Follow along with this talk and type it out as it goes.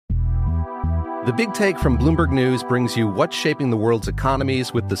The Big Take from Bloomberg News brings you what's shaping the world's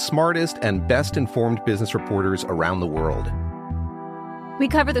economies with the smartest and best-informed business reporters around the world. We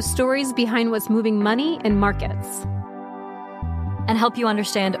cover the stories behind what's moving money and markets, and help you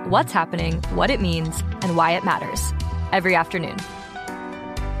understand what's happening, what it means, and why it matters every afternoon.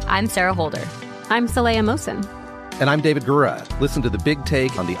 I'm Sarah Holder. I'm Saleha Mohsin. And I'm David Gura. Listen to The Big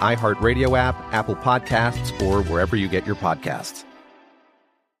Take on the iHeartRadio app, Apple Podcasts, or wherever you get your podcasts.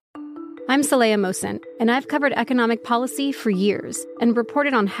 I'm Saleha Mohsin, and I've covered economic policy for years and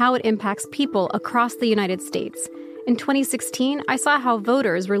reported on how it impacts people across the United States. In 2016, I saw how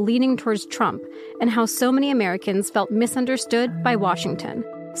voters were leaning towards Trump and how so many Americans felt misunderstood by Washington.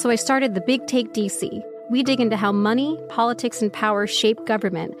 So I started The Big Take DC. We dig into how money, politics, and power shape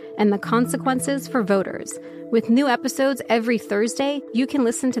government and the consequences for voters. With new episodes every Thursday, you can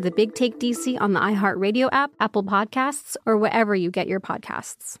listen to The Big Take DC on the iHeartRadio app, Apple Podcasts, or wherever you get your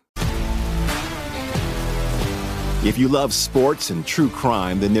podcasts. If you love sports and true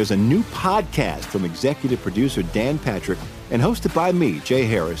crime, then there's a new podcast from executive producer Dan Patrick and hosted by me, Jay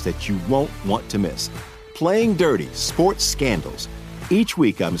Harris, that you won't want to miss. Playing Dirty: Sports Scandals. Each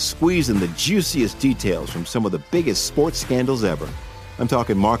week, I'm squeezing the juiciest details from some of the biggest sports scandals ever. I'm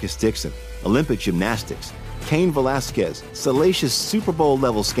talking Marcus Dixon, Olympic gymnastics, Cain Velasquez, salacious Super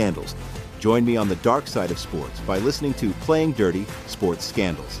Bowl-level scandals. Join me on the dark side of sports by listening to Playing Dirty: Sports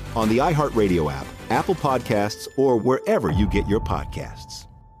Scandals on the iHeartRadio app, Apple Podcasts, or wherever you get your podcasts.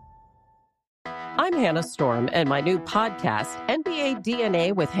 I'm Hannah Storm, and my new podcast, NBA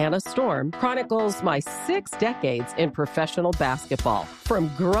DNA with Hannah Storm, chronicles my 6 decades in professional basketball.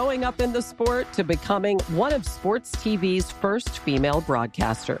 From growing up in the sport to becoming one of sports TV's first female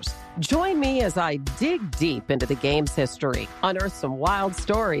broadcasters. Join me as I dig deep into the game's history, unearth some wild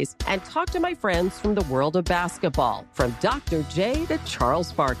stories, and talk to my friends from the world of basketball, from Dr. J to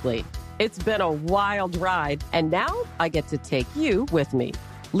Charles Barkley. It's been a wild ride, and now I get to take you with me.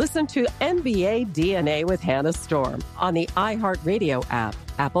 Listen to NBA DNA with Hannah Storm on the iHeartRadio app,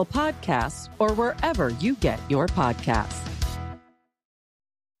 Apple Podcasts, or wherever you get your podcasts.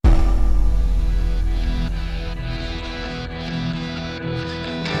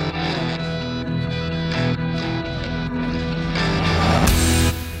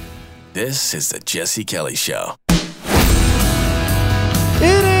 This is the Jesse Kelly Show.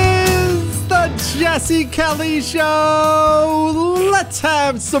 It is the Jesse Kelly Show. Let's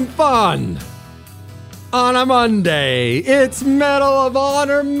have some fun. On a Monday, it's Medal of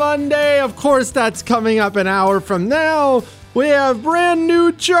Honor Monday. Of course, that's coming up an hour from now. We have brand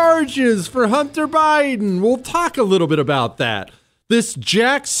new charges for Hunter Biden. We'll talk a little bit about that. This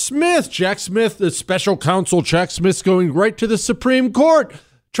Jack Smith, the special counsel Jack Smith's going right to the Supreme Court,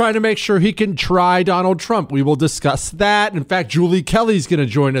 trying to make sure he can try Donald Trump. We will discuss that. In fact, Julie Kelly's going to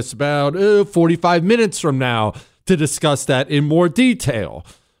join us about 45 minutes from now to discuss that in more detail.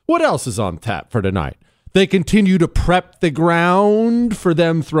 What else is on tap for tonight? They continue to prep the ground for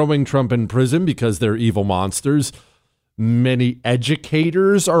them throwing Trump in prison because they're evil monsters. Many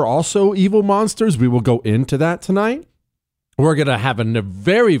educators are also evil monsters. We will go into that tonight. We're going to have a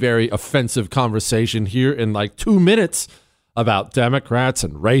very, very offensive conversation here in like 2 minutes about Democrats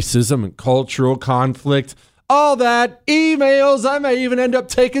and racism and cultural conflict. All that, emails. I may even end up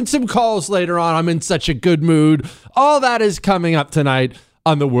taking some calls later on. I'm in such a good mood. All that is coming up tonight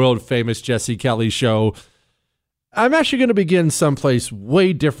on the world famous Jesse Kelly Show. I'm actually going to begin someplace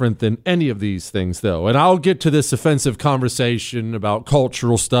way different than any of these things, though. And I'll get to this offensive conversation about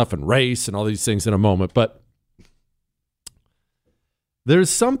cultural stuff and race and all these things in a moment. But there's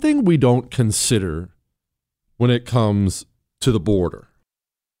something we don't consider when it comes to the border.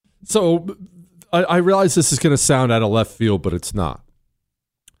 So I realize this is going to sound out of left field, but it's not.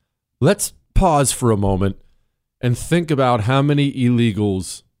 Let's pause for a moment and think about how many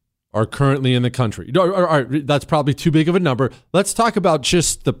illegals are currently in the country. All right, that's probably too big of a number. Let's talk about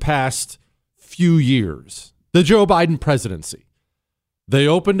just the past few years. The Joe Biden presidency. They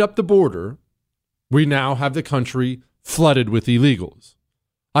opened up the border. We now have the country flooded with illegals.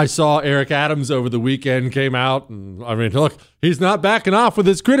 I saw Eric Adams over the weekend came out, and I mean, look, he's not backing off with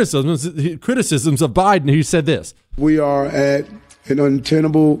his criticisms of Biden. He said this. We are at an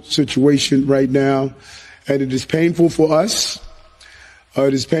untenable situation right now, and it is painful for us.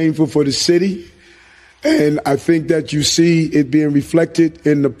 It is painful for the city, and I think that you see it being reflected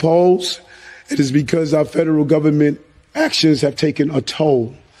in the polls. It is because our federal government actions have taken a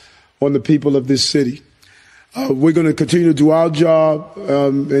toll on the people of this city. We're going to continue to do our job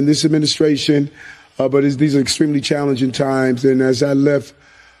in this administration, but these are extremely challenging times. And as I left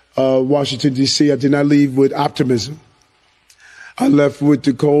Washington, D.C., I did not leave with optimism. are left with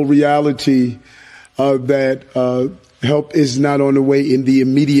the cold reality that help is not on the way in the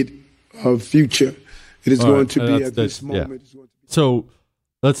immediate future. It is going to be at this moment. Yeah. So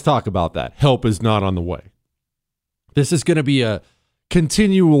let's talk about that. Help is not on the way. This is going to be a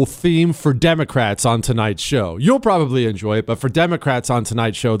continual theme for Democrats on tonight's show. You'll probably enjoy it, but for Democrats on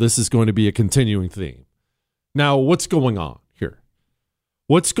tonight's show, this is going to be a continuing theme. Now, what's going on here?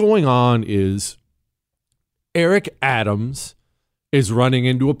 What's going on is Eric Adams is running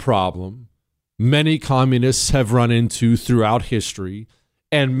into a problem many communists have run into throughout history,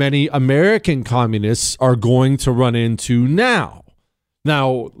 and many American communists are going to run into now.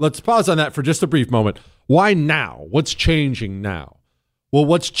 Now, let's pause on that for just a brief moment. Why now? What's changing now? Well,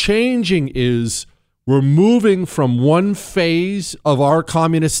 what's changing is we're moving from one phase of our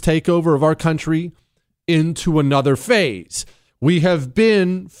communist takeover of our country into another phase. We have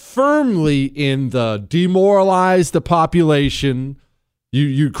been firmly in the demoralize the population.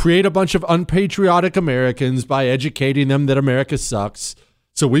 You create a bunch of unpatriotic Americans by educating them that America sucks.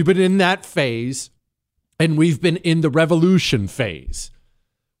 So we've been in that phase, and we've been in the revolution phase.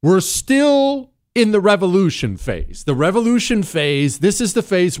 We're still in the revolution phase. The revolution phase, this is the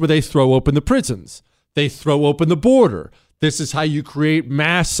phase where they throw open the prisons. They throw open the border. This is how you create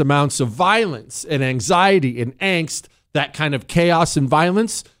mass amounts of violence and anxiety and angst. That kind of chaos and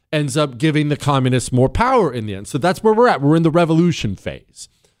violence ends up giving the communists more power in the end. So that's where we're at. We're in the revolution phase.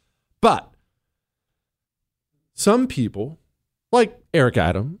 But some people, like Eric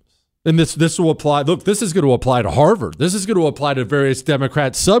Adams, and this will apply. Look, this is going to apply to Harvard. This is going to apply to various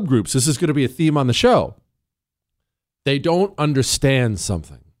Democrat subgroups. This is going to be a theme on the show. They don't understand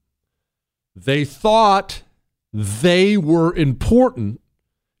something. They thought they were important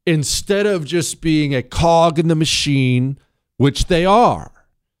instead of just being a cog in the machine, which they are.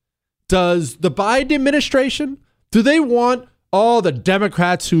 Does the Biden administration, do they want all the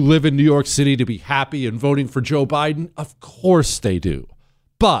Democrats who live in New York City to be happy and voting for Joe Biden? Of course they do.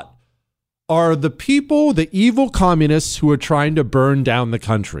 But are the people, the evil communists who are trying to burn down the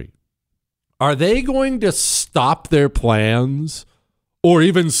country, are they going to stop their plans or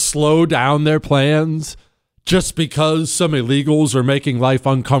even slow down their plans just because some illegals are making life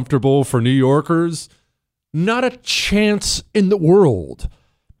uncomfortable for New Yorkers? Not a chance in the world.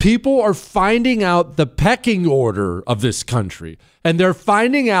 People are finding out the pecking order of this country, and they're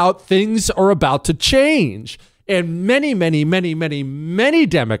finding out things are about to change. And many, many, many, many, many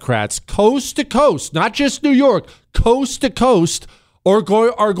Democrats, coast to coast, not just New York, coast to coast, are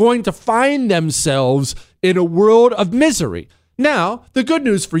going to find themselves in a world of misery. Now, the good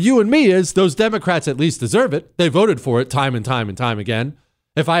news for you and me is those Democrats at least deserve it. They voted for it time and time and time again.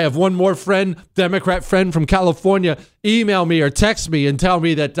 If I have one more Democrat friend from California, email me or text me and tell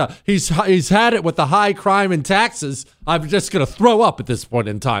me that he's had it with the high crime and taxes, I'm just going to throw up at this point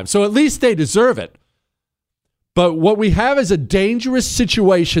in time. So at least they deserve it. But what we have is a dangerous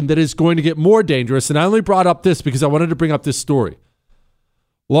situation that is going to get more dangerous. And I only brought up this because I wanted to bring up this story.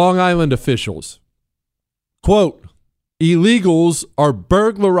 Long Island officials, quote, illegals are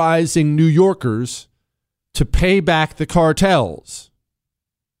burglarizing New Yorkers to pay back the cartels.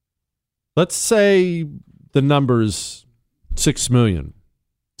 Let's say the number's 6 million,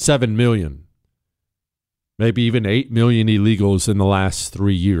 7 million, maybe even 8 million illegals in the last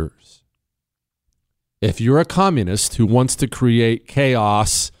 3 years. If you're a communist who wants to create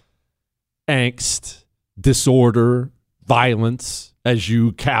chaos, angst, disorder, violence as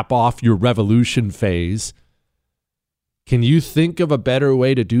you cap off your revolution phase, can you think of a better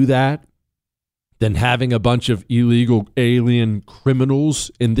way to do that than having a bunch of illegal alien criminals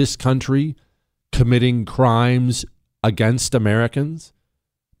in this country committing crimes against Americans?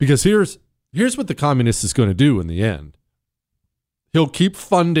 Because here's what the communist is going to do in the end. He'll keep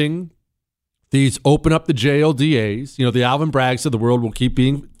funding these open up the jail DAs. You know, the Alvin Braggs of the world will keep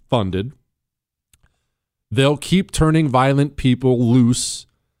being funded. They'll keep turning violent people loose.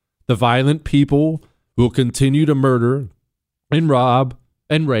 The violent people will continue to murder and rob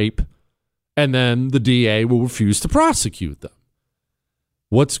and rape. And then the DA will refuse to prosecute them.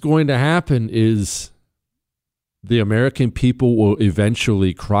 What's going to happen is the American people will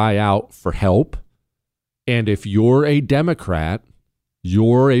eventually cry out for help. And if you're a Democrat,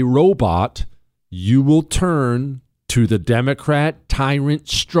 you're a robot, you will turn to the Democrat tyrant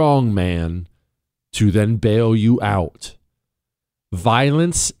strongman to then bail you out.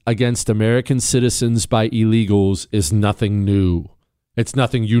 Violence against American citizens by illegals is nothing new. It's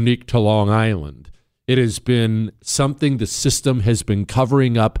nothing unique to Long Island. It has been something the system has been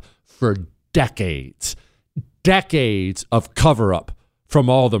covering up for decades. Decades of cover-up from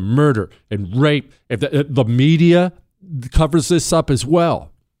all the murder and rape. The media covers this up as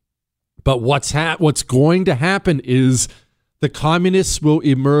well. But what's going to happen is the communists will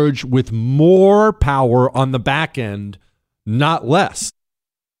emerge with more power on the back end, not less.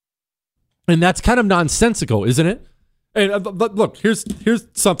 And that's kind of nonsensical, isn't it? And look, here's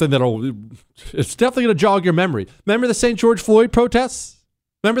something it's definitely going to jog your memory. Remember the St. George Floyd protests?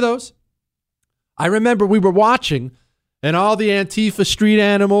 Remember those? I remember we were watching, and all the Antifa street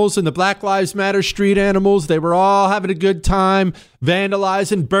animals and the Black Lives Matter street animals, they were all having a good time,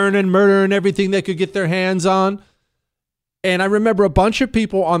 vandalizing, burning, murdering everything they could get their hands on. And I remember a bunch of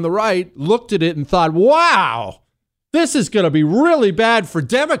people on the right looked at it and thought, wow, this is going to be really bad for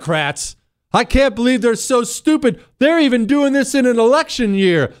Democrats. I can't believe they're so stupid. They're even doing this in an election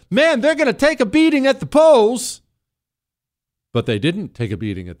year. Man, they're going to take a beating at the polls. But they didn't take a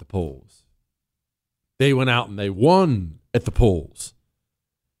beating at the polls. They went out and they won at the polls.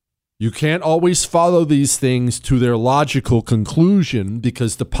 You can't always follow these things to their logical conclusion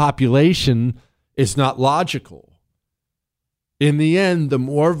because the population is not logical. In the end, the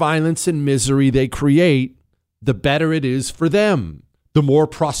more violence and misery they create, the better it is for them. The more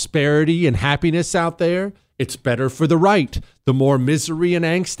prosperity and happiness out there, it's better for the right. The more misery and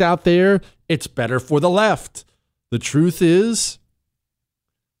angst out there, it's better for the left. The truth is,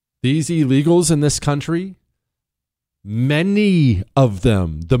 these illegals in this country, many of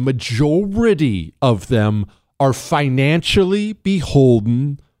them, the majority of them, are financially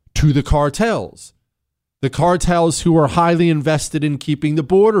beholden to the cartels. The cartels who are highly invested in keeping the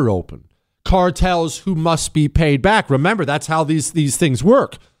border open. Cartels who must be paid back. Remember, that's how these things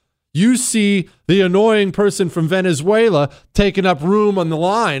work. You see the annoying person from Venezuela taking up room on the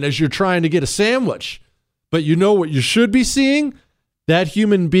line as you're trying to get a sandwich. But you know what you should be seeing? That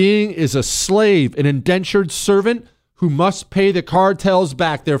human being is a slave, an indentured servant who must pay the cartels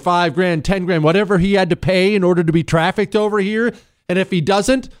back their $5 grand, 10 grand, whatever he had to pay in order to be trafficked over here. And if he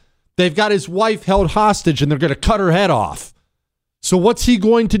doesn't, they've got his wife held hostage and they're going to cut her head off. So what's he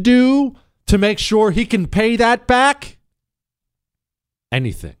going to do to make sure he can pay that back?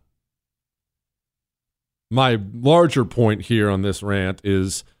 Anything. My larger point here on this rant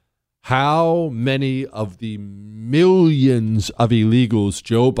is how many of the millions of illegals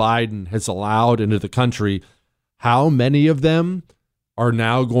Joe Biden has allowed into the country, how many of them are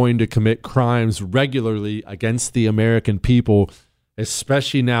now going to commit crimes regularly against the American people,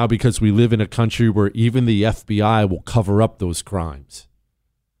 especially now because we live in a country where even the FBI will cover up those crimes.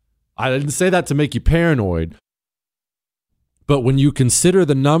 I didn't say that to make you paranoid, but when you consider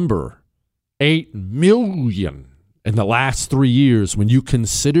the number, 8 million in the last 3 years, when you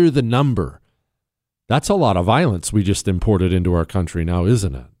consider the number, that's a lot of violence we just imported into our country now,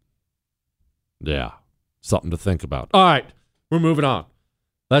 isn't it? Yeah, something to think about. All right, we're moving on.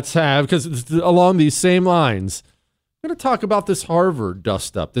 Let's have, because along these same lines, I'm going to talk about this Harvard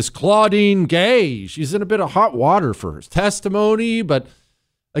dust-up, this Claudine Gay. She's in a bit of hot water for her testimony, but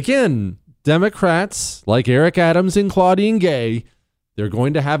again, Democrats like Eric Adams and Claudine Gay, they're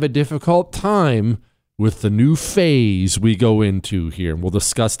going to have a difficult time with the new phase we go into here. And we'll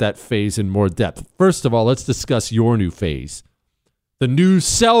discuss that phase in more depth. First of all, let's discuss your new phase. The new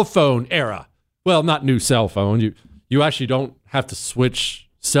cell phone era. Well, not new cell phone. You actually don't have to switch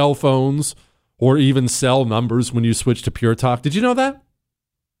cell phones or even cell numbers when you switch to Pure Talk. Did you know that?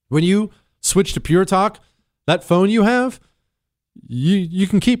 When you switch to Pure Talk, that phone you have, you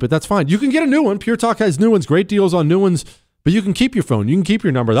can keep it. That's fine. You can get a new one. Pure Talk has new ones, great deals on new ones, but you can keep your phone. You can keep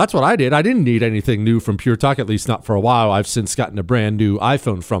your number. That's what I did. I didn't need anything new from Pure Talk, at least not for a while. I've since gotten a brand new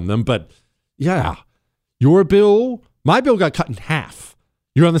iPhone from them. But yeah, your bill, my bill got cut in half.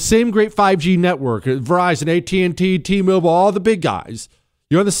 You're on the same great 5G network, Verizon, AT&T, T-Mobile, all the big guys.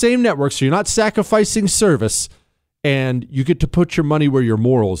 You're on the same network, so you're not sacrificing service, and you get to put your money where your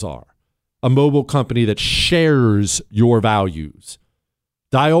morals are. A mobile company that shares your values.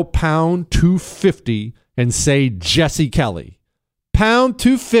 Dial pound 250 and say Jesse Kelly. Pound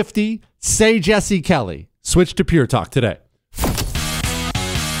 250, say Jesse Kelly. Switch to Pure Talk today.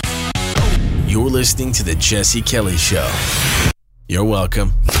 You're listening to The Jesse Kelly Show. You're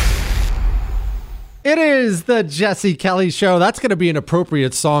welcome. It is The Jesse Kelly Show. That's going to be an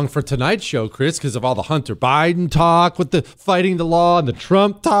appropriate song for tonight's show, Chris, because of all the Hunter Biden talk with the fighting the law and the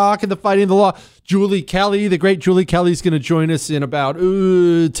Trump talk and the fighting the law. Julie Kelly, the great Julie Kelly, is going to join us in about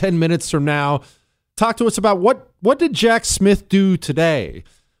 10 minutes from now. Talk to us about what did Jack Smith do today?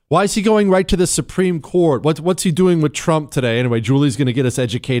 Why is he going right to the Supreme Court? What's he doing with Trump today? Anyway, Julie's going to get us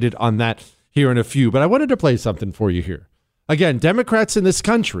educated on that here in a few. But I wanted to play something for you here. Again, Democrats in this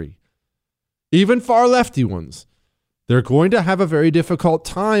country, even far lefty ones, they're going to have a very difficult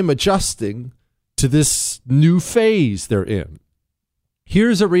time adjusting to this new phase they're in.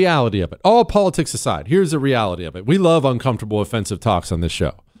 Here's a reality of it. All politics aside, here's a reality of it. We love uncomfortable, offensive talks on this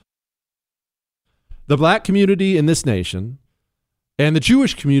show. The black community in this nation and the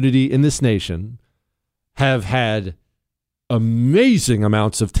Jewish community in this nation have had amazing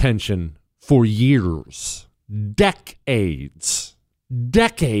amounts of tension for years, decades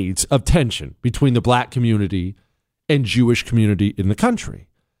of tension between the black community and Jewish community in the country.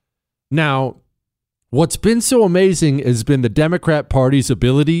 Now, what's been so amazing has been the Democrat Party's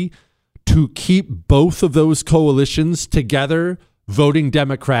ability to keep both of those coalitions together, voting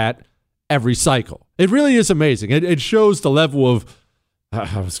Democrat every cycle. It really is amazing. It shows the level of,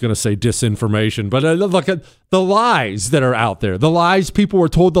 I was going to say disinformation, but look at the lies that are out there. The lies people are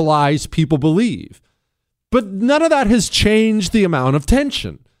told, the lies people believe. But none of that has changed the amount of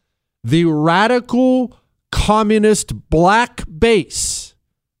tension. The radical communist black base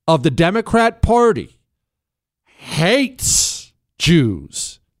of the Democrat Party hates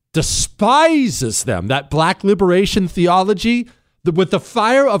Jews, despises them. That black liberation theology, with the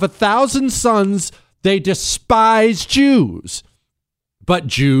fire of 1,000 suns, they despise Jews. But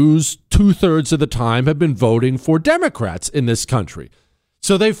Jews, 2/3 of the time, have been voting for Democrats in this country.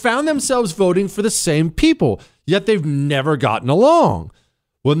 So they found themselves voting for the same people, yet they've never gotten along.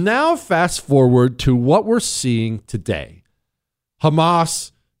 Well, now fast forward to what we're seeing today.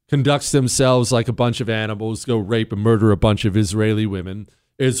 Hamas conducts themselves like a bunch of animals, go rape and murder a bunch of Israeli women.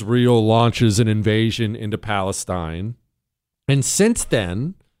 Israel launches an invasion into Palestine. And since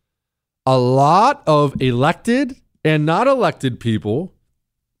then, a lot of elected and not elected people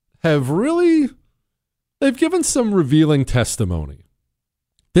they've given some revealing testimony.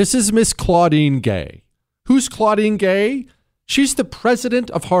 This is Miss Claudine Gay. Who's Claudine Gay? She's the president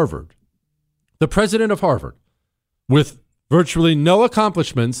of Harvard. The president of Harvard. With virtually no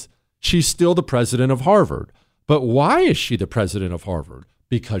accomplishments, she's still the president of Harvard. But why is she the president of Harvard?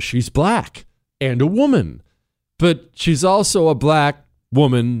 Because she's black and a woman. But she's also a black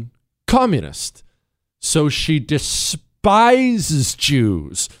woman communist. So she despises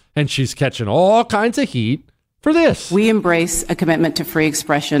Jews. And she's catching all kinds of heat for this. We embrace a commitment to free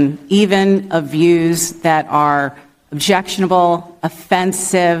expression, even of views that are objectionable,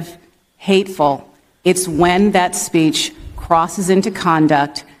 offensive, hateful. It's when that speech crosses into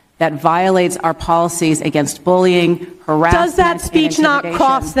conduct that violates our policies against bullying, harassment. Does that speech not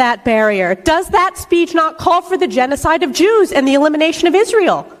cross that barrier? Does that speech not call for the genocide of Jews and the elimination of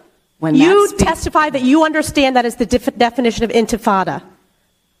Israel? When you testify that you understand that is the definition of intifada.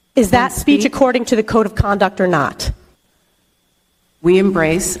 Is that speech according to the code of conduct or not? We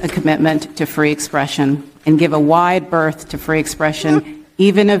embrace a commitment to free expression and give a wide berth to free expression,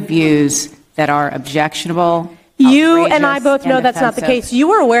 even of views that are objectionable. You and I both know that's not the case. You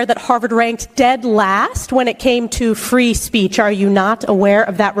were aware that Harvard ranked dead last when it came to free speech. Are you not aware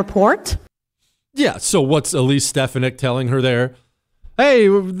of that report? Yeah, so what's Elise Stefanik telling her there? Hey,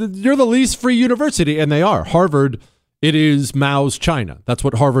 you're the least free university. And they are. Harvard, it is Mao's China. That's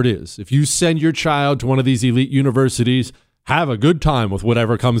what Harvard is. If you send your child to one of these elite universities, have a good time with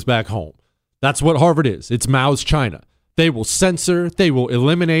whatever comes back home. That's what Harvard is. It's Mao's China. They will censor. They will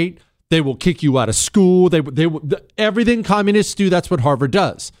eliminate. They will kick you out of school. They will, everything communists do, that's what Harvard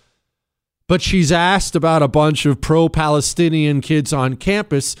does. But she's asked about a bunch of pro-Palestinian kids on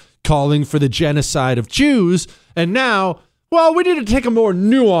campus calling for the genocide of Jews. And now, well, we need to take a more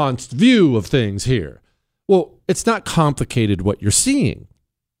nuanced view of things here. Well, it's not complicated what you're seeing.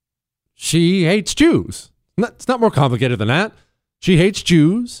 She hates Jews. It's not more complicated than that. She hates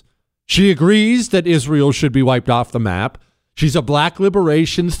Jews. She agrees that Israel should be wiped off the map. She's a black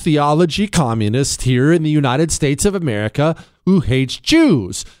liberation theology communist here in the United States of America who hates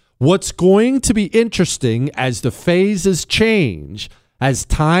Jews. What's going to be interesting as the phases change, as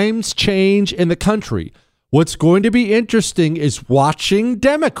times change in the country, what's going to be interesting is watching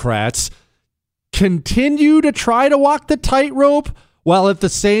Democrats continue to try to walk the tightrope while at the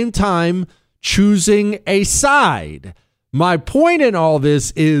same time choosing a side. My point in all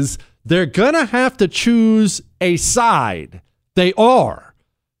this is they're going to have to choose a side. They are.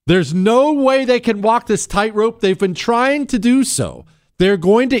 There's no way they can walk this tightrope. They've been trying to do so. They're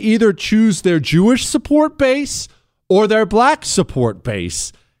going to either choose their Jewish support base or their black support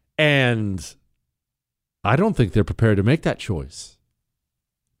base. And I don't think they're prepared to make that choice.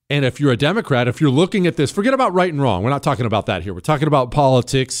 And if you're a Democrat, if you're looking at this, forget about right and wrong. We're not talking about that here. We're talking about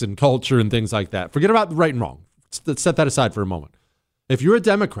politics and culture and things like that. Forget about right and wrong. Let's set that aside for a moment. If you're a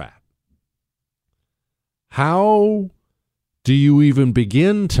Democrat, how do you even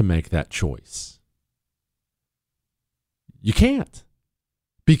begin to make that choice? You can't.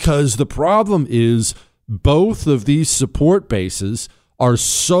 Because the problem is both of these support bases are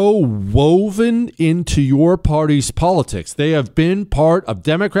so woven into your party's politics. They have been part of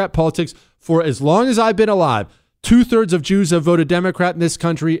Democrat politics for as long as I've been alive. 2/3 of Jews have voted Democrat in this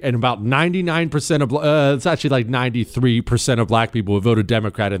country, and about 99% of, it's actually like 93% of black people have voted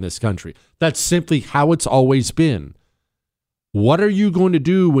Democrat in this country. That's simply how it's always been. What are you going to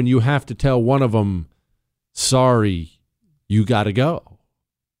do when you have to tell one of them, sorry, you got to go?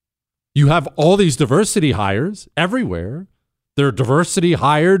 You have all these diversity hires everywhere. They're diversity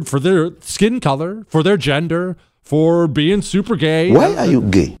hired for their skin color, for their gender, for being super gay. Why are you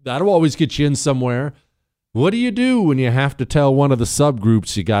gay? That'll always get you in somewhere. What do you do when you have to tell one of the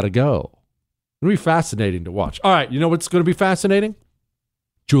subgroups you got to go? It'll be fascinating to watch. All right, you know what's going to be fascinating?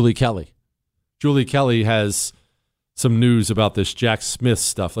 Julie Kelly. Julie Kelly has some news about this Jack Smith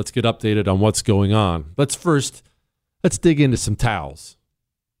stuff. Let's get updated on what's going on. Let's dig into some towels.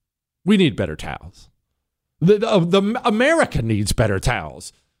 We need better towels. The America needs better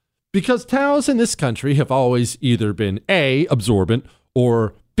towels, because towels in this country have always either been A, absorbent,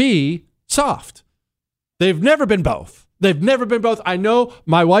 or B, soft. They've never been both. I know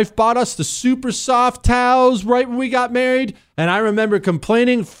my wife bought us the super soft towels right when we got married, and I remember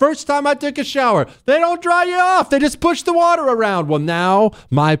complaining first time I took a shower. They don't dry you off. They just push the water around. Well, now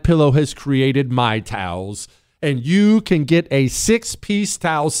MyPillow has created My Towels, and you can get a 6-piece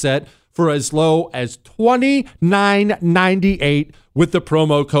towel set for as low as $29.98 with the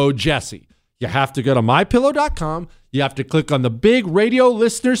promo code Jesse. You have to go to MyPillow.com. You have to click on the big radio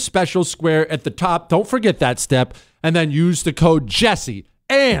listener special square at the top. Don't forget that step. And then use the code Jesse.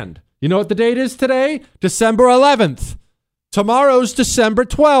 And you know what the date is today? December 11th. Tomorrow's December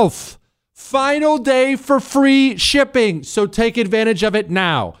 12th. Final day for free shipping. So take advantage of it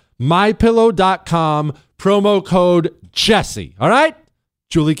now. MyPillow.com, promo code Jesse. All right?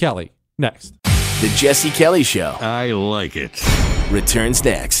 Julie Kelly, next. The Jesse Kelly Show. I like it. Returns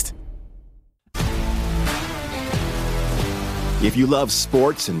next. If you love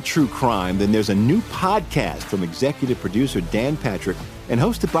sports and true crime, then there's a new podcast from executive producer Dan Patrick and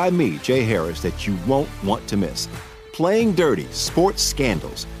hosted by me, Jay Harris, that you won't want to miss. Playing Dirty: Sports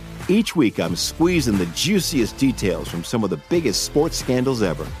Scandals. Each week, I'm squeezing the juiciest details from some of the biggest sports scandals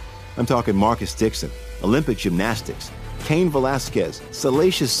ever. I'm talking Marcus Dixon, Olympic gymnastics, Cain Velasquez,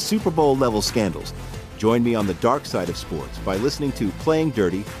 salacious Super Bowl-level scandals. Join me on the dark side of sports by listening to Playing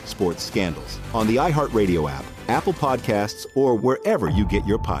Dirty: Sports Scandals on the iHeartRadio app, Apple Podcasts, or wherever you get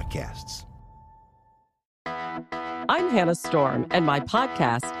your podcasts. I'm Hannah Storm, and my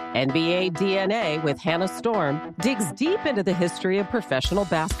podcast, NBA DNA with Hannah Storm, digs deep into the history of professional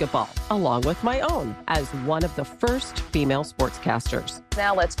basketball, along with my own, as one of the first female sportscasters.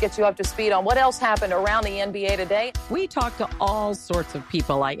 Now let's get you up to speed on what else happened around the NBA today. We talk to all sorts of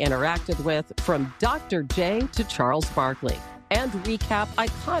people I interacted with, from Dr. J to Charles Barkley, and recap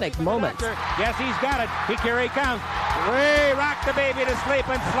iconic moments. Yes, he's got it. Here he comes. Way rock the baby to sleep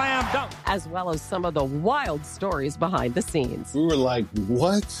and slam dunk. As well as some of the wild stories behind the scenes. We were like,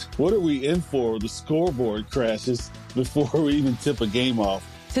 what? What are we in for? The scoreboard crashes before we even tip a game off.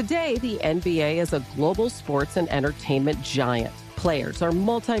 Today, the NBA is a global sports and entertainment giant. Players are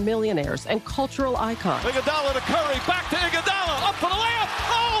multimillionaires and cultural icons. Iguodala to Curry, back to Iguodala, up for the layup.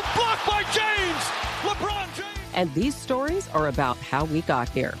 Oh, blocked by James. LeBron James. And these stories are about how we got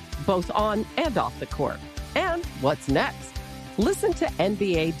here, both on and off the court. And what's next? Listen to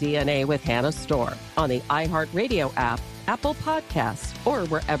NBA DNA with Hannah Storm on the iHeartRadio app, Apple Podcasts, or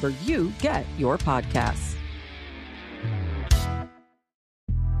wherever you get your podcasts.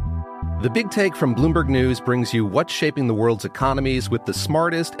 The Big Take from Bloomberg News brings you what's shaping the world's economies with the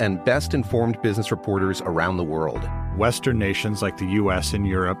smartest and best-informed business reporters around the world. Western nations like the U.S. and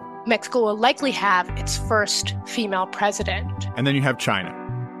Europe. Mexico will likely have its first female president. And then you have China.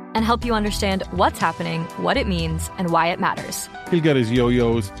 And help you understand what's happening, what it means, and why it matters. He'll get his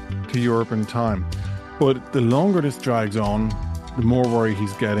yo-yos to Europe in time. But the longer this drags on, the more worry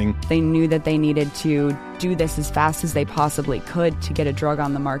he's getting. They knew that they needed to do this as fast as they possibly could to get a drug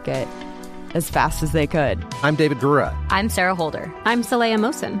on the market as fast as they could. I'm David Gura. I'm Sarah Holder. I'm Saleha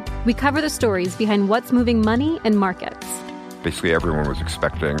Mohsin. We cover the stories behind what's moving money and markets. Basically, everyone was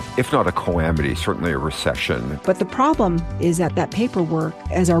expecting, if not a calamity, certainly a recession. But the problem is that paperwork,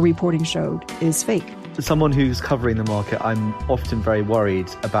 as our reporting showed, is fake. As someone who's covering the market, I'm often very worried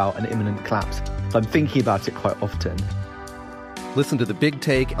about an imminent collapse. I'm thinking about it quite often. Listen to The Big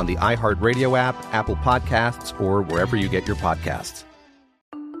Take on the iHeartRadio app, Apple Podcasts, or wherever you get your podcasts.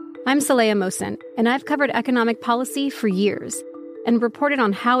 I'm Saleha Mohsin, and I've covered economic policy for years and reported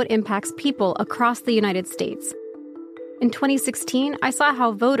on how it impacts people across the United States. In 2016, I saw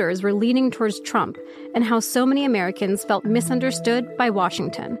how voters were leaning towards Trump and how so many Americans felt misunderstood by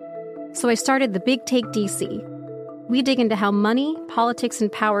Washington. So I started The Big Take DC. We dig into how money, politics,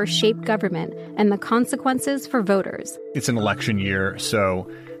 and power shape government and the consequences for voters. It's an election year, so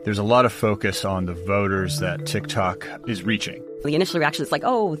there's a lot of focus on the voters that TikTok is reaching. The initial reaction is like,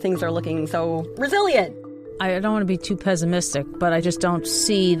 oh, things are looking so resilient. I don't want to be too pessimistic, but I just don't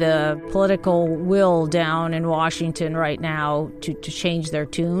see the political will down in Washington right now to change their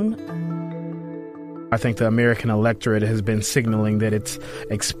tune. I think the American electorate has been signaling that it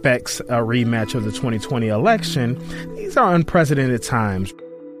expects a rematch of the 2020 election. These are unprecedented times.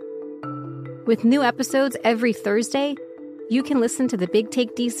 With new episodes every Thursday, you can listen to The Big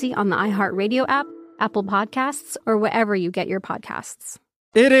Take DC on the iHeartRadio app, Apple Podcasts, or wherever you get your podcasts.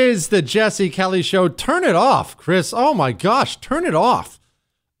 It is the Jesse Kelly Show. Turn it off, Chris. Oh my gosh, turn it off.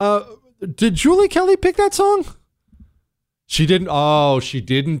 Did Julie Kelly pick that song? She didn't. Oh, she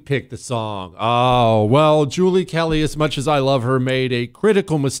didn't pick the song. Oh, well, Julie Kelly, as much as I love her, made a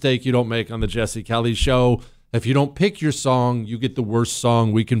critical mistake you don't make on the Jesse Kelly Show. If you don't pick your song, you get the worst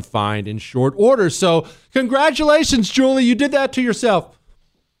song we can find in short order. So congratulations, Julie. You did that to yourself.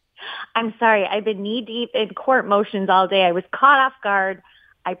 I'm sorry. I've been knee-deep in court motions all day. I was caught off guard.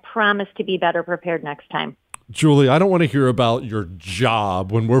 I promise to be better prepared next time. Julie, I don't want to hear about your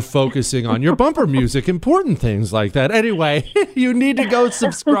job when we're focusing on your bumper music, important things like that. Anyway, you need to go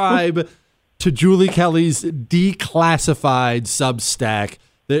subscribe to Julie Kelly's Declassified Substack.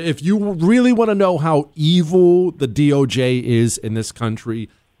 If you really want to know how evil the DOJ is in this country,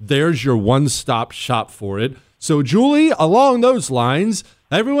 there's your one-stop shop for it. So, Julie, along those lines,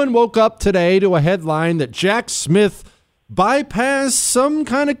 everyone woke up today to a headline that Jack Smith bypassed some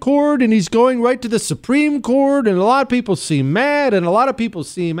kind of court and he's going right to the Supreme Court, and a lot of people seem mad and a lot of people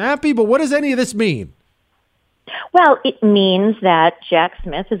seem happy. But what does any of this mean? Well, it means that Jack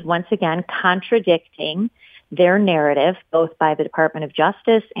Smith is once again contradicting their narrative, both by the Department of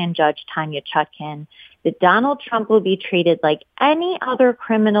Justice and Judge Tanya Chutkan, that Donald Trump will be treated like any other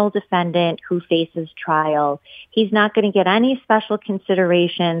criminal defendant who faces trial. He's not going to get any special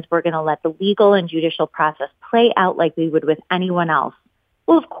considerations. We're going to let the legal and judicial process play out like we would with anyone else.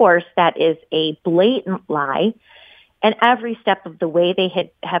 Well, of course, that is a blatant lie. And every step of the way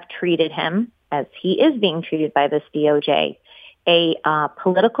they have treated him, as he is being treated by this DOJ, a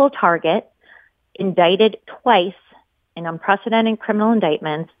political target, indicted twice in unprecedented criminal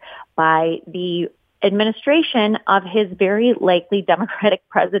indictments by the administration of his very likely Democratic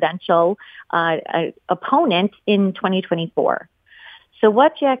presidential opponent in 2024. So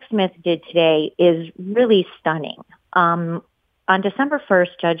what Jack Smith did today is really stunning. On December 1st,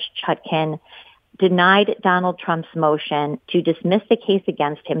 Judge Chutkan denied Donald Trump's motion to dismiss the case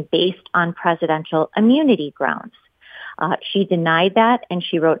against him based on presidential immunity grounds. She denied that, and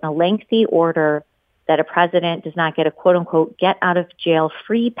she wrote in a lengthy order that a president does not get a quote-unquote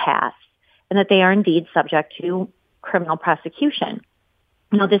get-out-of-jail-free pass, and that they are indeed subject to criminal prosecution.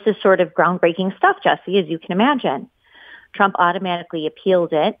 Now, this is sort of groundbreaking stuff, Jesse, as you can imagine. Trump automatically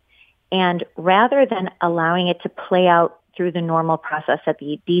appealed it, and rather than allowing it to play out through the normal process at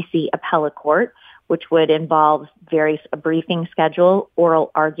the D.C. Appellate Court, which would involve a briefing schedule,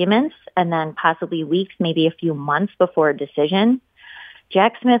 oral arguments, and then possibly weeks, maybe a few months before a decision,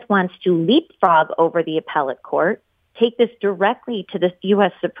 Jack Smith wants to leapfrog over the Appellate Court, take this directly to the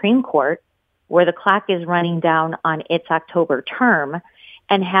U.S. Supreme Court, where the clock is running down on its October term,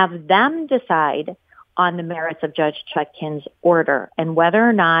 and have them decide on the merits of Judge Chutkan's order and whether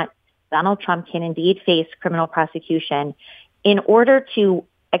or not Donald Trump can indeed face criminal prosecution in order to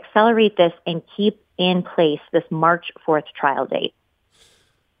accelerate this and keep in place this March 4th trial date.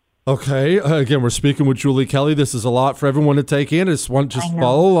 Okay, again, we're speaking with Julie Kelly. This is a lot for everyone to take in. Just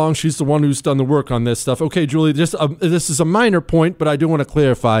follow along. She's the one who's done the work on this stuff. Okay, Julie, this is a minor point, but I do want to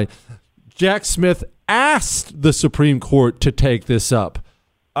clarify. Jack Smith asked the Supreme Court to take this up.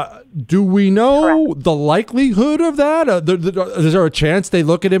 Do we know the likelihood of that? Is there a chance they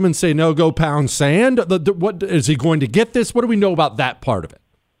look at him and say, no, go pound sand? What is he going to get this? What do we know about that part of it?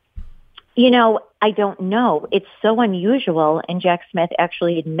 You know, I don't know. It's so unusual, and Jack Smith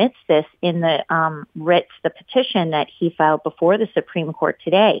actually admits this in the the petition that he filed before the Supreme Court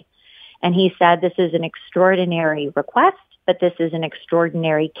today. And he said this is an extraordinary request, but this is an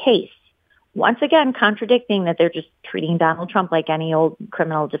extraordinary case. Once again, contradicting that they're just treating Donald Trump like any old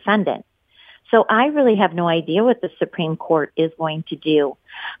criminal defendant. So I really have no idea what the Supreme Court is going to do.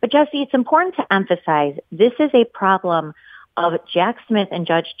 But Jesse, it's important to emphasize this is a problem of Jack Smith and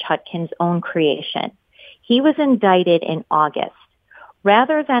Judge Chutkan's own creation. He was indicted in August.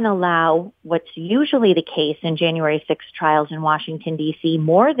 rather than allow what's usually the case in January 6 trials in Washington, D.C.,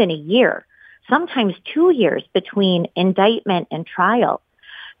 more than a year, sometimes 2 years between indictment and trial,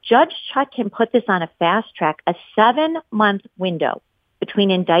 Judge Chutkan put this on a fast track, a 7-month window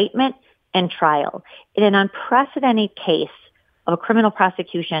between indictment and trial in an unprecedented case of a criminal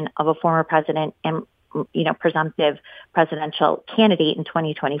prosecution of a former president and, presumptive presidential candidate in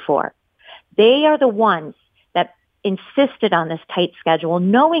 2024. They are the ones that insisted on this tight schedule,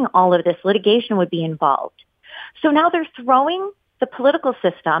 knowing all of this litigation would be involved. So now they're throwing the political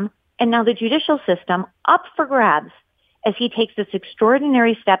system and now the judicial system up for grabs as he takes this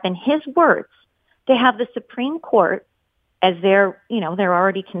extraordinary step, in his words, to have the Supreme Court, as they're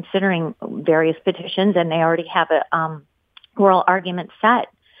already considering various petitions and they already have a oral argument set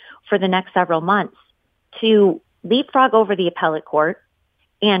for the next several months, to leapfrog over the appellate court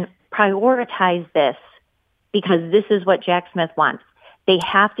and prioritize this because this is what Jack Smith wants. They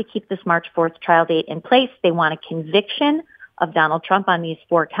have to keep this March 4th trial date in place. They want a conviction of Donald Trump on these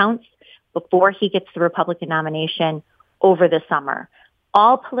 4 counts before he gets the Republican nomination over the summer.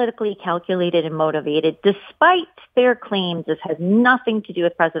 All politically calculated and motivated, despite their claims this has nothing to do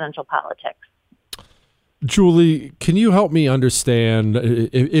with presidential politics. Julie, can you help me understand,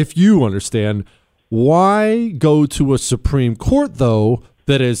 if you understand, why go to a Supreme Court, though,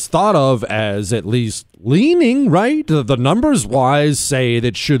 that is thought of as at least leaning, right? The numbers-wise say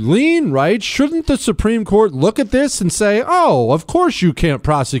that should lean, right? Shouldn't the Supreme Court look at this and say, oh, of course you can't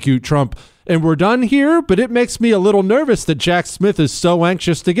prosecute Trump and we're done here? But it makes me a little nervous that Jack Smith is so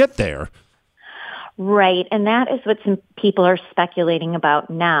anxious to get there. Right. And that is what some people are speculating about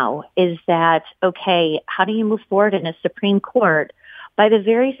now, is that, okay, how do you move forward in a Supreme Court by the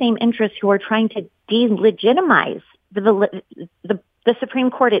very same interests who are trying to delegitimize the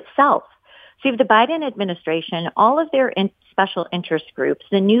Supreme Court itself? So you have the Biden administration, all of their special interest groups,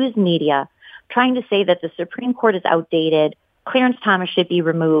 the news media, trying to say that the Supreme Court is outdated, Clarence Thomas should be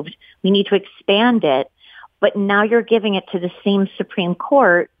removed, we need to expand it. But now you're giving it to the same Supreme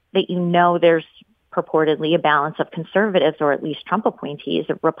Court that there's purportedly a balance of conservatives, or at least Trump appointees,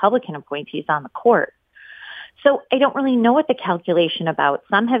 or Republican appointees on the court. So I don't really know what the calculation about.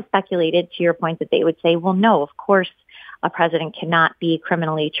 Some have speculated, to your point, that they would say, well, no, of course, a president cannot be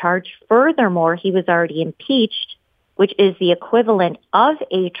criminally charged. Furthermore, he was already impeached, which is the equivalent of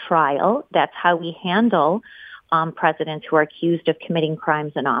a trial. That's how we handle presidents who are accused of committing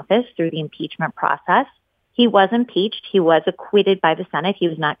crimes in office, through the impeachment process. He was impeached. He was acquitted by the Senate. He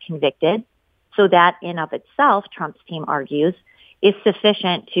was not convicted. So that in of itself, Trump's team argues, is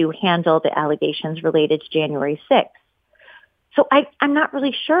sufficient to handle the allegations related to January 6th. So I'm not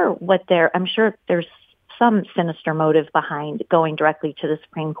really sure I'm sure there's some sinister motive behind going directly to the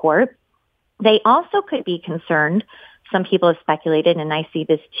Supreme Court. They also could be concerned, some people have speculated, and I see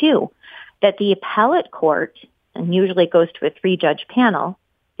this too, that the appellate court, and usually it goes to a 3-judge panel,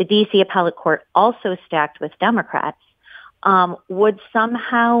 the D.C. appellate court also stacked with Democrats, would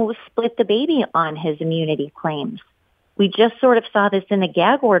somehow split the baby on his immunity claims. We just sort of saw this in the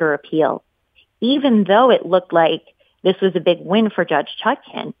gag order appeal. Even though it looked like this was a big win for Judge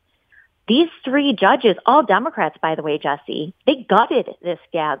Chutkan, these 3 judges, all Democrats, by the way, Jesse, they gutted this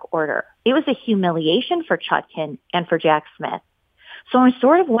gag order. It was a humiliation for Chutkan and for Jack Smith. So I'm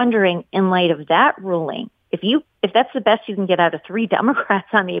sort of wondering, in light of that ruling, if that's the best you can get out of 3 Democrats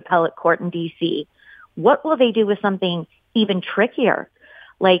on the appellate court in D.C., what will they do with something even trickier,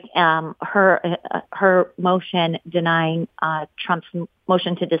 like her motion denying Trump's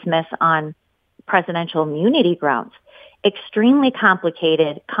motion to dismiss on presidential immunity grounds? Extremely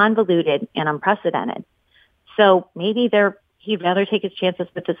complicated, convoluted, and unprecedented. So maybe he'd rather take his chances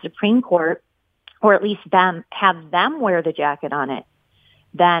with the Supreme Court, or at least have them wear the jacket on it,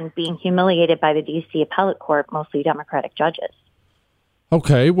 than being humiliated by the D.C. appellate court, mostly Democratic judges.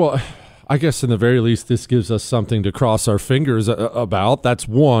 Okay, well, I guess in the very least, this gives us something to cross our fingers about. That's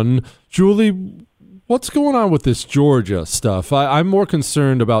one. Julie, what's going on with this Georgia stuff? I'm more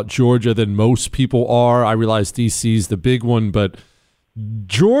concerned about Georgia than most people are. I realize D.C.'s the big one, but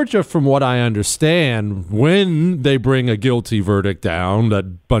Georgia, from what I understand, when they bring a guilty verdict down,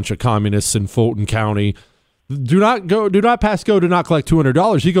 that bunch of communists in Fulton County, do not pass go, do not collect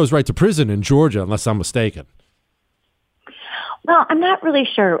 $200. He goes right to prison in Georgia, unless I'm mistaken. Well, I'm not really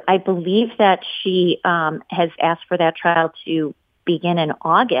sure. I believe that she has asked for that trial to begin in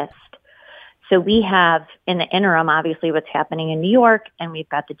August. So we have, in the interim, obviously what's happening in New York, and we've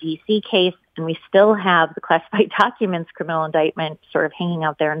got the D.C. case, and we still have the classified documents criminal indictment sort of hanging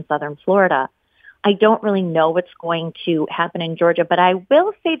out there in southern Florida. I don't really know what's going to happen in Georgia, but I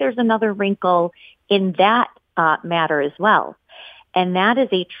will say there's another wrinkle in that matter as well. And that is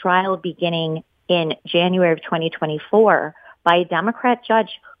a trial beginning in January of 2024 by a Democrat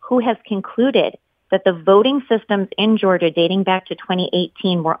judge who has concluded that the voting systems in Georgia dating back to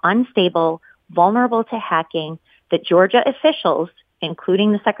 2018 were unstable, vulnerable to hacking, that Georgia officials,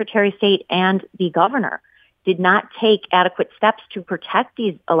 including the Secretary of State and the governor, did not take adequate steps to protect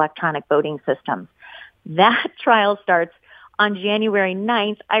these electronic voting systems. That trial starts on January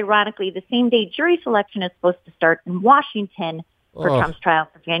 9th. Ironically, the same day jury selection is supposed to start in Washington for Trump's trial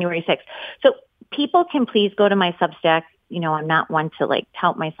for January 6th. So people can please go to my Substack. You know, I'm not one to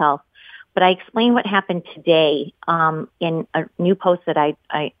tout myself, but I explain what happened today in a new post that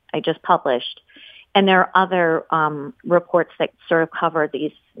I just published. And there are other reports that sort of cover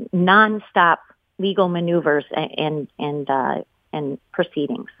these nonstop legal maneuvers and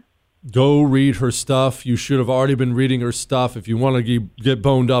proceedings. Go read her stuff. You should have already been reading her stuff if you want to get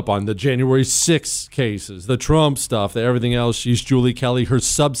boned up on the January 6th cases, the Trump stuff, everything else. She's Julie Kelly. Her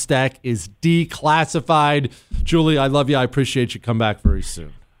Substack is declassified. Julie, I love you. I appreciate you. Come back very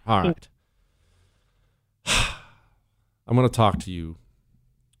soon. All right. I'm going to talk to you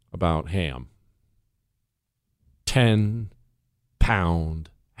about ham. 10-pound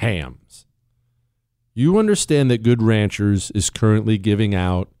hams. You understand that Good Ranchers is currently giving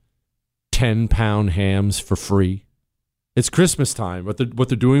out 10-pound hams for free? It's Christmas time, what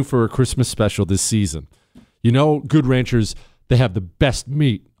they're doing for a Christmas special this season. You know, Good Ranchers, they have the best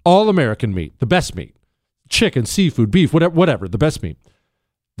meat, all American meat, the best meat. Chicken, seafood, beef, whatever, the best meat.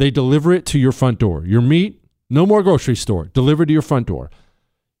 They deliver it to your front door. Your meat, no more grocery store, delivered to your front door.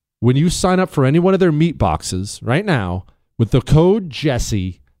 When you sign up for any one of their meat boxes right now, with the code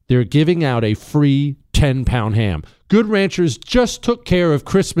Jesse, they're giving out a free 10-pound ham. Good Ranchers just took care of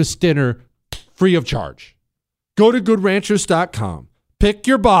Christmas dinner free of charge. Go to goodranchers.com. Pick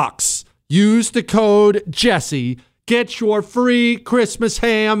your box. Use the code Jesse. Get your free Christmas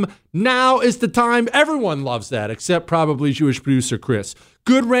ham. Now is the time. Everyone loves that, except probably Jewish producer Chris.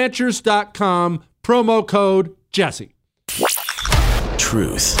 Goodranchers.com. Promo code Jesse.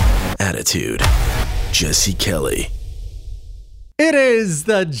 Truth, attitude, Jesse Kelly. It is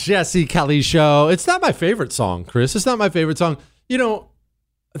the Jesse Kelly Show. It's not my favorite song, Chris. It's not my favorite song. You know,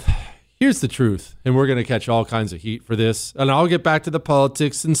 here's the truth, and we're going to catch all kinds of heat for this, and I'll get back to the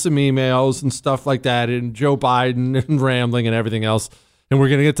politics and some emails and stuff like that, and Joe Biden and rambling and everything else, and we're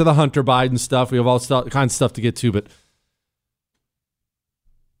going to get to the Hunter Biden stuff. We have all kinds of stuff to get to, but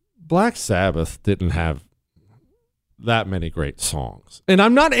Black Sabbath didn't have that many great songs, and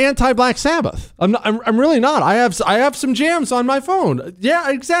I'm not anti-Black Sabbath. I'm really not. I have some jams on my phone.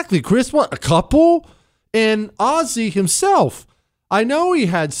 Yeah, exactly, Chris. What, a couple? And Ozzy himself, I know he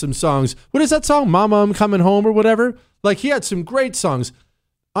had some songs. What is that song? Mama, I'm Coming Home or whatever. Like, he had some great songs.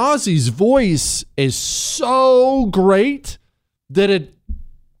 Ozzy's voice is so great that it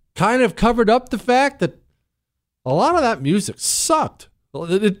kind of covered up the fact that a lot of that music sucked.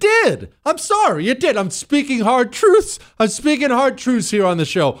 It did. I'm sorry. It did. I'm speaking hard truths. I'm speaking hard truths here on the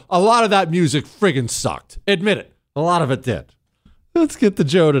show. A lot of that music friggin' sucked. Admit it. A lot of it did. Let's get to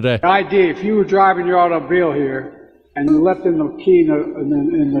Joe today. ID, if you were driving your automobile here and you left in the key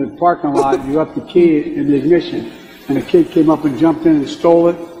in the parking lot, you left the key in the ignition, and a kid came up and jumped in and stole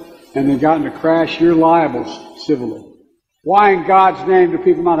it, and they got in a crash, you're liable civilly. Why in God's name do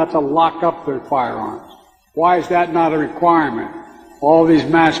people not have to lock up their firearms? Why is that not a requirement? All these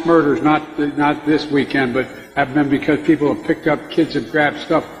mass murders, not this weekend, but have been because people have picked up kids and grabbed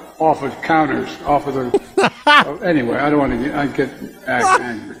stuff off of counters, off of their... Anyway, I don't want to get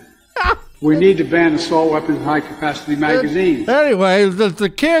angry. We need to ban assault weapons and high-capacity magazines. Anyway,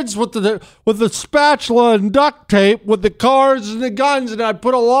 the kids with the spatula and duct tape with the cars and the guns, and I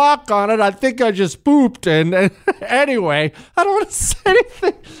put a lock on it. I think I just pooped. And anyway, I don't want to say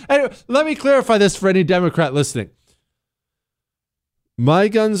anything. Anyway, let me clarify this for any Democrat listening. My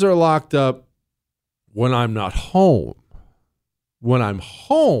guns are locked up when I'm not home. When I'm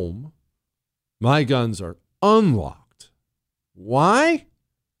home, my guns are unlocked. Why?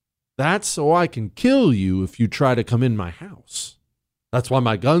 That's so I can kill you if you try to come in my house. That's why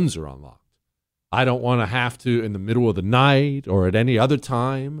my guns are unlocked. I don't want to have to, in the middle of the night or at any other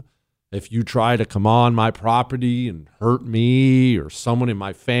time, if you try to come on my property and hurt me or someone in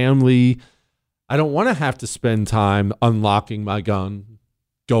my family, I don't want to have to spend time unlocking my gun,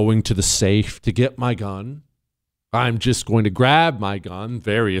 going to the safe to get my gun. I'm just going to grab my gun,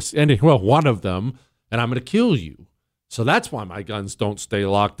 one of them, and I'm going to kill you. So that's why my guns don't stay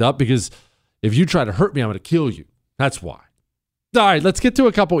locked up, because if you try to hurt me, I'm going to kill you. That's why. All right, let's get to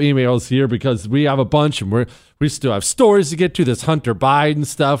a couple emails here because we have a bunch and we still have stories to get to. This Hunter Biden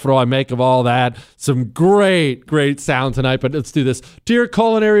stuff. What do I make of all that? Some great sound tonight, but let's do this. Dear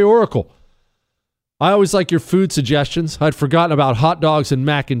Culinary Oracle, I always like your food suggestions. I'd forgotten about hot dogs and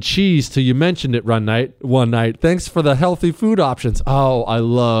mac and cheese till you mentioned it one night. Thanks for the healthy food options. Oh, I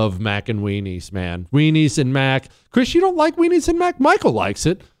love mac and weenies, man. Weenies and mac. Chris, you don't like weenies and mac? Michael likes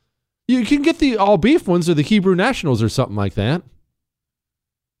it. You can get the all beef ones or the Hebrew Nationals or something like that.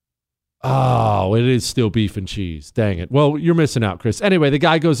 Oh, it is still beef and cheese. Dang it. Well, you're missing out, Chris. Anyway, the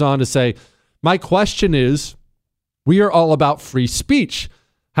guy goes on to say, my question is, we are all about free speech.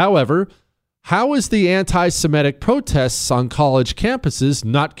 However, how is the anti-Semitic protests on college campuses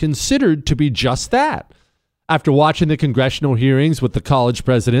not considered to be just that? After watching the congressional hearings with the college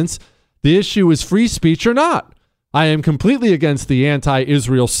presidents, the issue is free speech or not. I am completely against the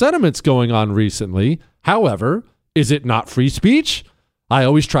anti-Israel sentiments going on recently. However, is it not free speech? I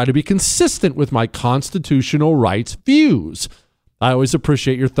always try to be consistent with my constitutional rights views. I always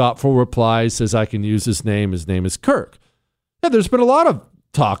appreciate your thoughtful replies. Says I can use his name. His name is Kirk. Yeah, there's been a lot of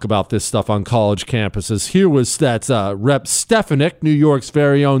talk about this stuff on college campuses. Here was that Rep. Stefanik, New York's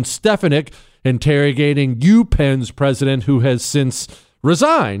very own Stefanik, interrogating UPenn's president, who has since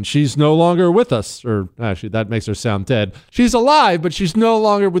resigned. She's no longer with us. Or actually, that makes her sound dead. She's alive, but she's no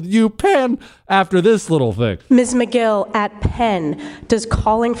longer with UPenn after this little thing. Ms. McGill, at Penn, does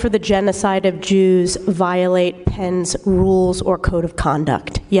calling for the genocide of Jews violate Penn's rules or code of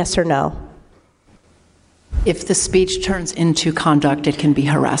conduct? Yes or no? If the speech turns into conduct, it can be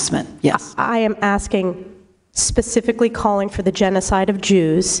harassment. Yes. I am asking specifically calling for the genocide of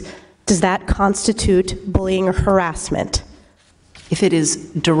Jews. Does that constitute bullying or harassment? If it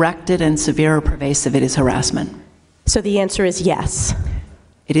is directed and severe or pervasive, it is harassment. So the answer is yes.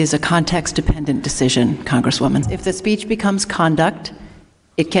 It is a context-dependent decision, Congresswoman. If the speech becomes conduct,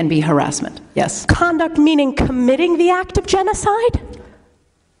 it can be harassment. Yes. Conduct meaning committing the act of genocide?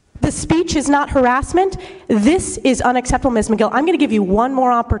 The speech is not harassment? This is unacceptable, Ms. McGill. I'm going to give you one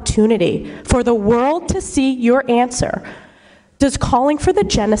more opportunity for the world to see your answer. Does calling for the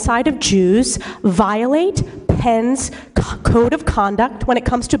genocide of Jews violate Penn's code of conduct when it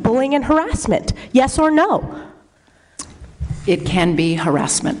comes to bullying and harassment? Yes or no? It can be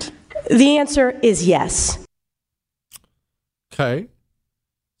harassment. The answer is yes. Okay.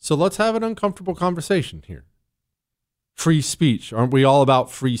 So let's have an uncomfortable conversation here. Free speech. Aren't we all about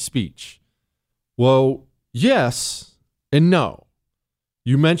free speech? Well, yes and no.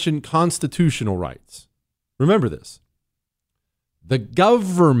 You mentioned constitutional rights. Remember this. The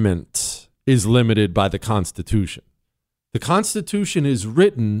government is limited by the Constitution. The Constitution is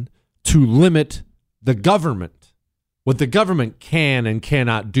written to limit the government, what the government can and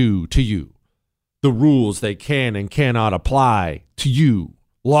cannot do to you, the rules they can and cannot apply to you,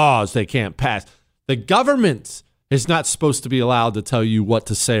 laws they can't pass. The government is not supposed to be allowed to tell you what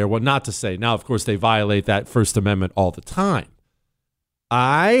to say or what not to say. Now, of course, they violate that First Amendment all the time.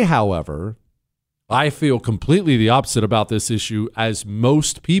 However, I feel completely the opposite about this issue as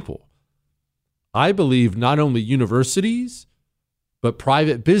most people. I believe not only universities, but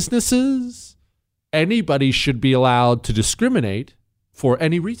private businesses, anybody should be allowed to discriminate for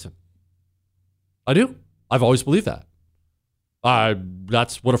any reason. I do. I've always believed that.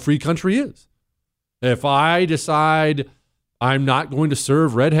 That's what a free country is. If I decide I'm not going to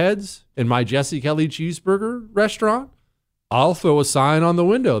serve redheads in my Jesse Kelly cheeseburger restaurant, I'll throw a sign on the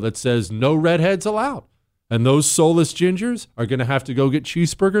window that says no redheads allowed. And those soulless gingers are going to have to go get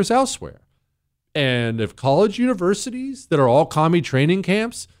cheeseburgers elsewhere. And if college universities that are all commie training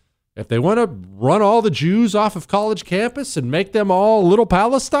camps, if they want to run all the Jews off of college campus and make them all Little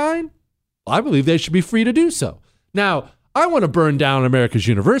Palestine, I believe they should be free to do so. Now, I want to burn down America's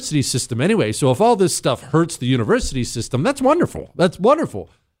university system anyway. So if all this stuff hurts the university system, that's wonderful. That's wonderful.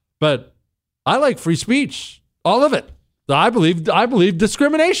 But I like free speech, all of it. I believe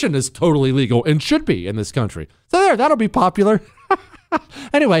discrimination is totally legal and should be in this country. So there, that'll be popular.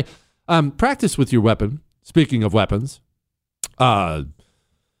 Anyway, practice with your weapon. Speaking of weapons, Joe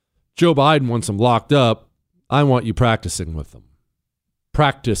Biden wants them locked up. I want you practicing with them.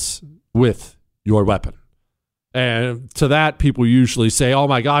 Practice with your weapon. And to that, people usually say, oh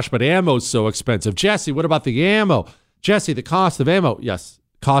my gosh, but ammo's so expensive. Jesse, what about the ammo? Jesse, the cost of ammo. Yes,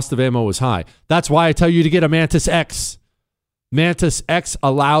 cost of ammo is high. That's why I tell you to get a Mantis X. Mantis X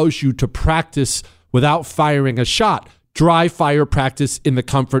allows you to practice without firing a shot. Dry fire practice in the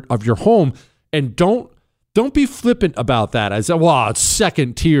comfort of your home. And don't be flippant about that as it's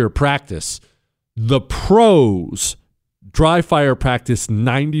second tier practice. The pros dry fire practice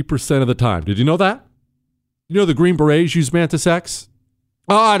 90% of the time. Did you know that? You know the Green Berets use Mantis X?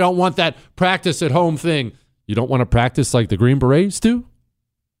 Oh, I don't want that practice at home thing. You don't want to practice like the Green Berets do?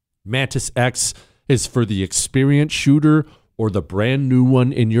 Mantis X is for the experienced shooter or the brand new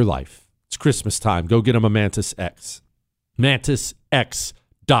one in your life. It's Christmas time. Go get them a Mantis X.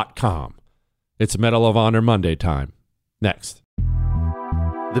 MantisX.com. It's Medal of Honor Monday time. Next.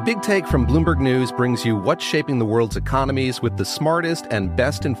 The Big Take from Bloomberg News brings you what's shaping the world's economies with the smartest and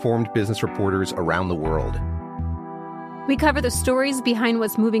best-informed business reporters around the world. We cover the stories behind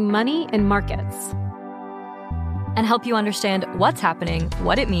what's moving money and markets, and help you understand what's happening,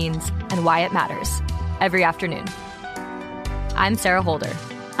 what it means, and why it matters every afternoon. I'm Sarah Holder.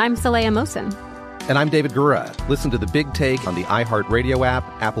 I'm Saleha Mohsin. And I'm David Gura. Listen to The Big Take on the iHeartRadio app,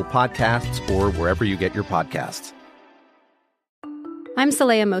 Apple Podcasts, or wherever you get your podcasts. I'm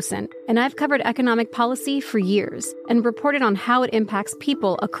Saleha Mohsin, and I've covered economic policy for years and reported on how it impacts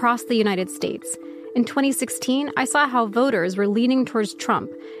people across the United States. In 2016, I saw how voters were leaning towards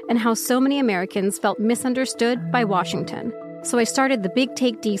Trump and how so many Americans felt misunderstood by Washington. So I started The Big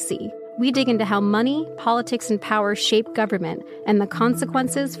Take DC. We dig into how money, politics, and power shape government and the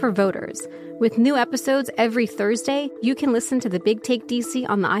consequences for voters. With new episodes every Thursday, you can listen to The Big Take DC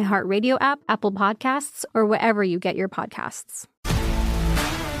on the iHeartRadio app, Apple Podcasts, or wherever you get your podcasts.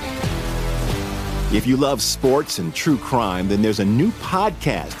 If you love sports and true crime, then there's a new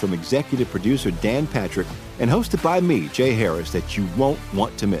podcast from executive producer Dan Patrick and hosted by me, Jay Harris, that you won't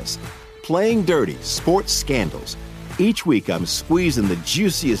want to miss. Playing Dirty: Sports Scandals. Each week, I'm squeezing the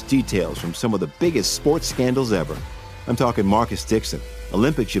juiciest details from some of the biggest sports scandals ever. I'm talking Marcus Dixon,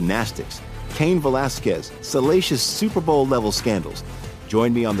 Olympic gymnastics, Cain Velasquez, salacious Super Bowl-level scandals.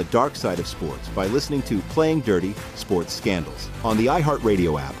 Join me on the dark side of sports by listening to Playing Dirty: Sports Scandals on the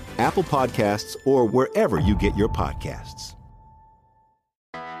iHeartRadio app, Apple Podcasts, or wherever you get your podcasts.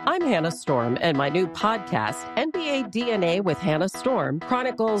 I'm Hannah Storm, and my new podcast, NBA DNA with Hannah Storm,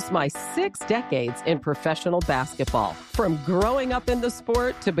 chronicles my 6 decades in professional basketball. From growing up in the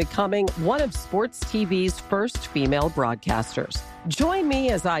sport to becoming one of sports TV's first female broadcasters. Join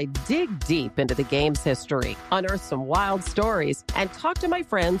me as I dig deep into the game's history, unearth some wild stories, and talk to my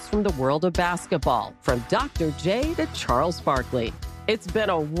friends from the world of basketball, from Dr. J to Charles Barkley. It's been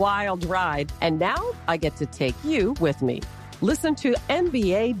a wild ride, and now I get to take you with me. Listen to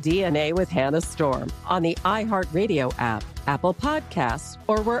NBA DNA with Hannah Storm on the iHeartRadio app, Apple Podcasts,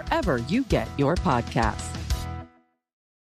 or wherever you get your podcasts.